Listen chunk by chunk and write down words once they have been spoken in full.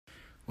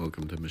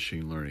Welcome to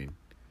Machine Learning.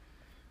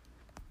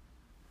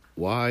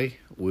 Why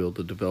will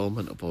the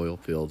development of oil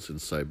fields in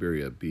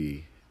Siberia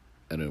be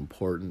an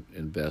important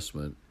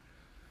investment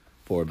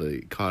for the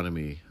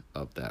economy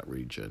of that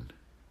region?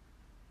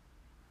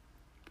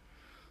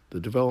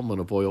 The development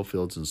of oil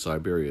fields in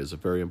Siberia is a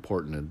very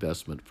important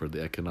investment for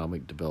the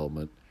economic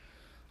development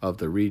of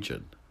the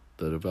region.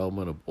 The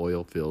development of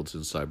oil fields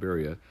in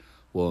Siberia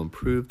will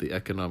improve the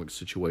economic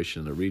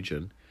situation in the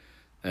region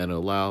and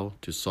allow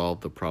to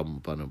solve the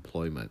problem of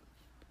unemployment.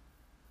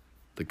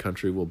 The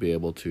country will be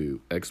able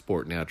to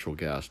export natural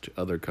gas to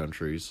other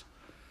countries.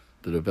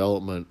 The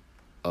development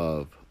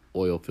of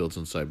oil fields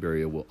in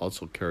Siberia will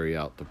also carry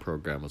out the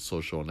program of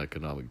social and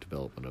economic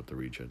development of the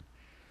region.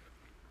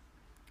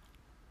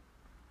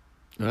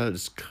 That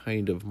is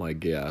kind of my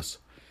guess.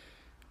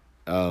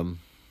 I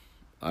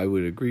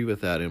would agree with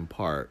that in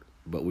part,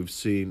 but we've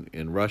seen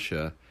in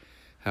Russia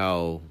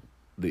how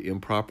the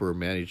improper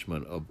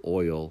management of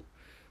oil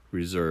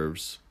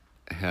reserves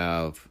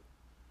have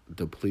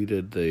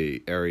depleted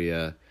the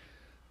area.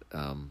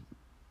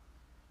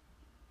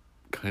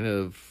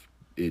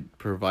 It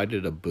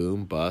provided a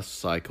boom-bust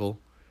cycle,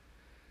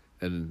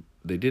 and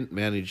they didn't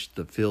manage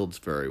the fields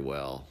very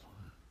well.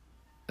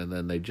 And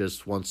then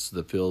once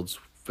the fields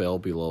fell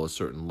below a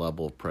certain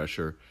level of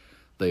pressure,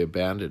 they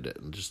abandoned it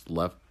and just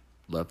left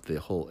the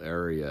whole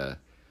area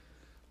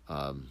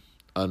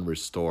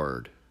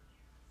unrestored.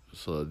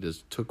 So they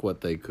just took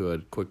what they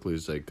could quickly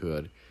as they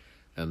could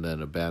and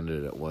then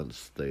abandoned it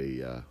once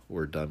they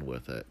were done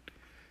with it.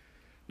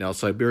 Now,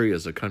 Siberia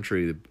is a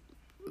country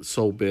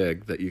so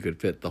big that you could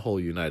fit the whole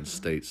United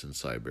States in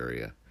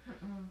Siberia.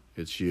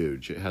 It's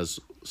huge. It has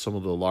some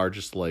of the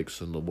largest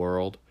lakes in the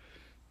world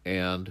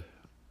and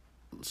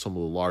some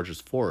of the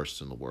largest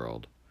forests in the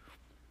world.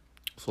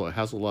 So it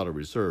has a lot of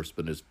reserves,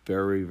 but it's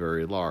very,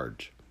 very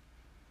large.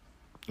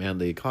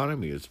 And the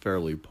economy is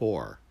fairly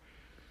poor.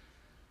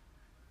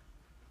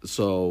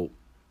 So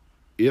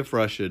if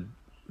Russia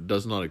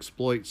does not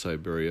exploit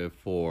Siberia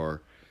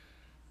for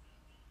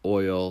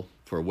oil,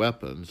 for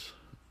weapons,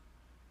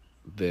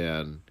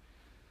 then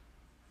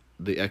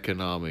the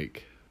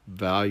economic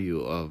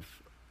value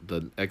of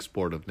the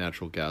export of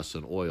natural gas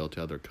and oil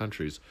to other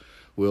countries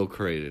will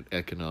create an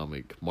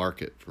economic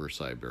market for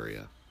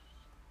Siberia.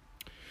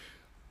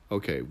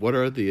 Okay, what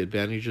are the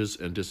advantages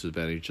and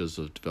disadvantages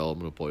of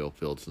development of oil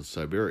fields in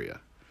Siberia?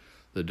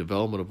 The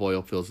development of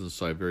oil fields in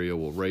Siberia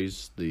will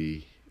rise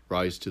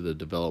to the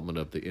development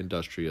of the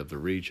industry of the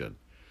region,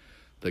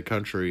 the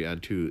country,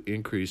 and to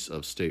increase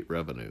of state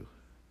revenue.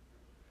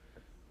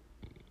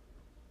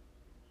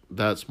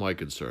 That's my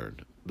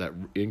concern, that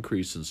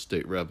increase in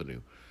state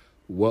revenue.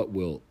 What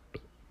will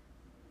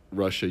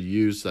Russia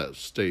use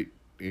that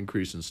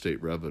increase in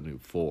state revenue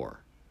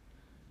for?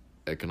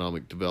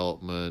 Economic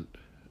development,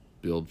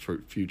 build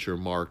for future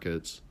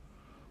markets,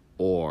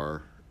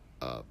 or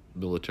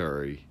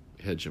military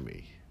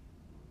hegemony.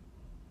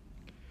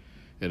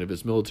 And if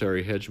it's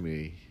military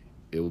hegemony,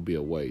 it will be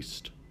a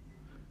waste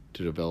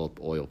to develop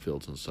oil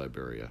fields in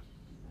Siberia.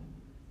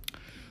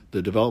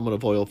 The development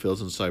of oil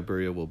fields in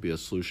Siberia will be a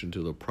solution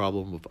to the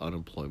problem of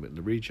unemployment in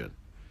the region.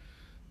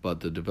 But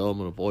the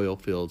development of oil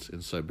fields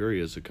in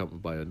Siberia is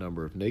accompanied by a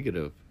number of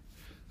negative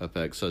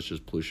effects, such as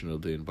pollution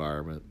of the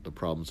environment, the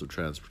problems of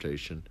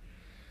transportation,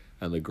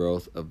 and the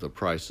growth of the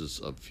prices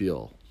of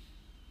fuel.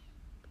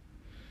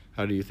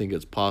 How do you think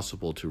it's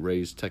possible to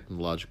raise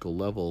technological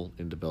level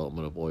in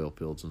development of oil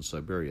fields in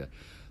Siberia?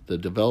 The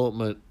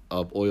development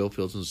of oil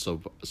fields in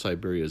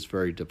Siberia is a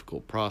very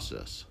difficult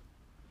process.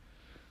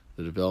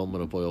 The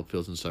development of oil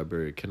fields in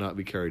Siberia cannot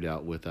be carried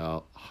out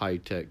without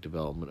high-tech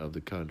development of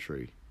the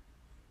country.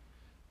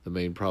 The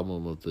main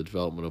problem of the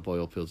development of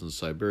oil fields in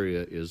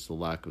Siberia is the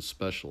lack of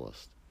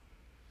specialists.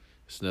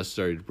 It's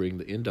necessary to bring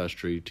the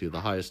industry to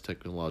the highest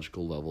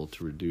technological level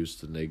to reduce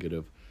the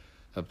negative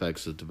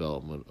effects of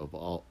development of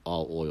all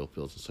oil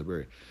fields in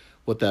Siberia.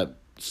 What that's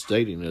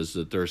stating is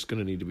that there's going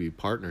to need to be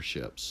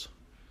partnerships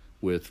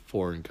with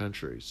foreign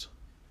countries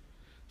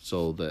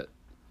so that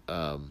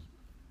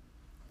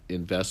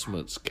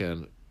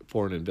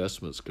foreign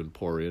investments can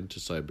pour into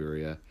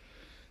Siberia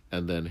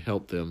and then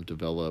help them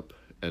develop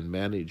and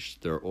manage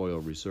their oil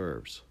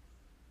reserves.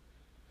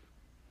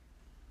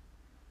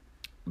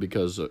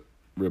 Because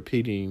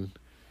repeating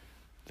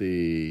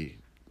the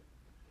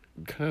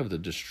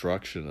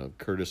destruction of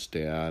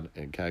Kurdistan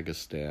and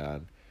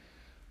Kazakhstan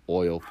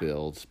oil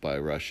fields by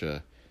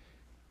Russia,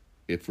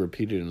 if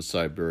repeated in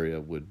Siberia,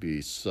 would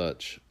be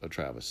such a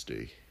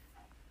travesty.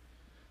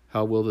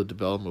 How will the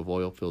development of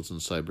oil fields in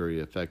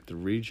Siberia affect the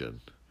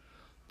region?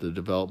 The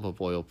development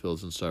of oil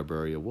fields in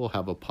Siberia will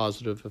have a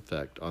positive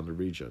effect on the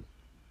region.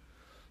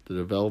 The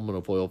development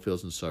of oil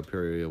fields in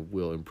Siberia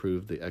will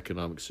improve the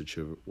economic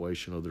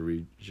situation of the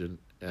region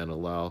and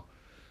allow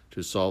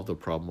to solve the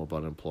problem of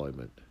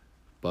unemployment.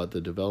 But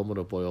the development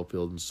of oil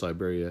fields in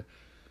Siberia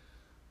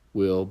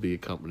will be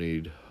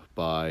accompanied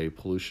by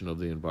pollution of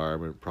the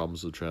environment,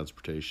 problems of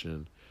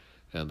transportation,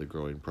 and the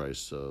growing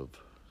price of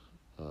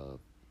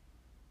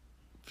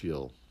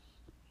fuel.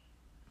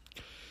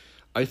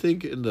 I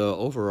think in the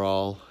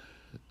overall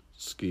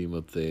scheme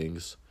of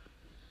things,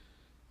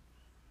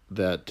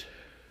 that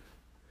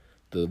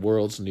the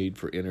world's need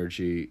for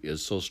energy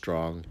is so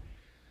strong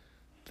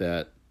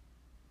that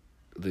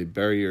the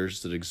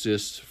barriers that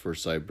exist for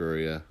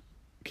Siberia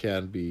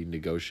can be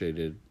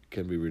negotiated,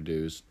 can be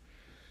reduced,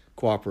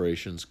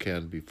 cooperations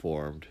can be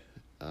formed,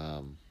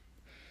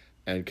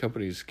 and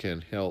companies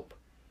can help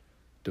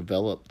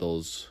develop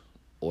those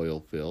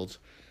oil fields.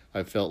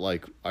 I felt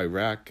like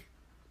Iraq,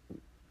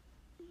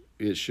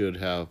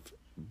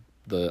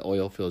 the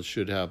oil fields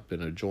should have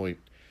been a joint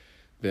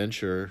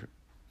venture,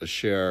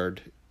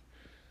 shared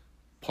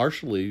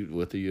partially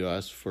with the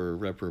U.S. for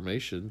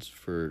reparations,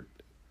 for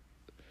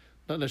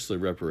not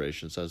necessarily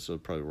reparations, that's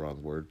probably the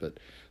wrong word, but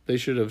they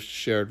should have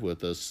shared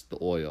with us the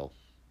oil.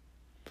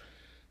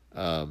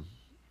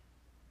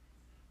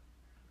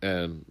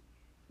 And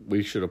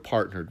we should have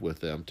partnered with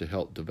them to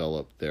help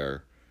develop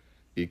their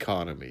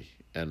economy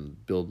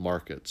and build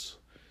markets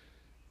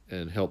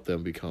and help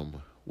them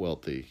become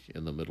wealthy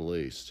in the Middle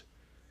East.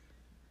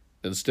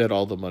 Instead,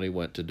 all the money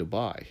went to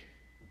Dubai.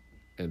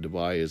 And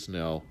Dubai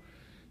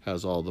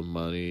has all the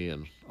money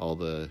and all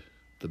the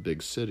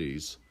big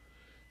cities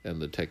and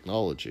the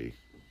technology.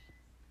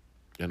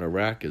 And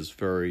Iraq is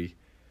very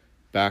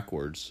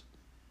backwards.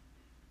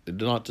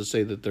 Not to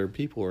say that their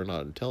people are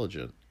not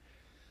intelligent,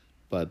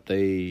 but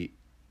they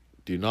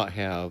do not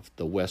have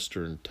the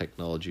Western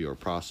technology or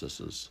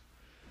processes.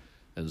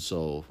 And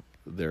so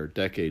they're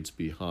decades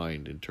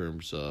behind in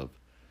terms of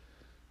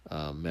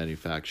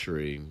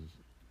manufacturing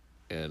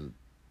and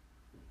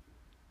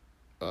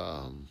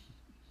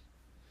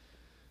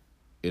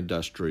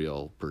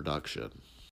industrial production.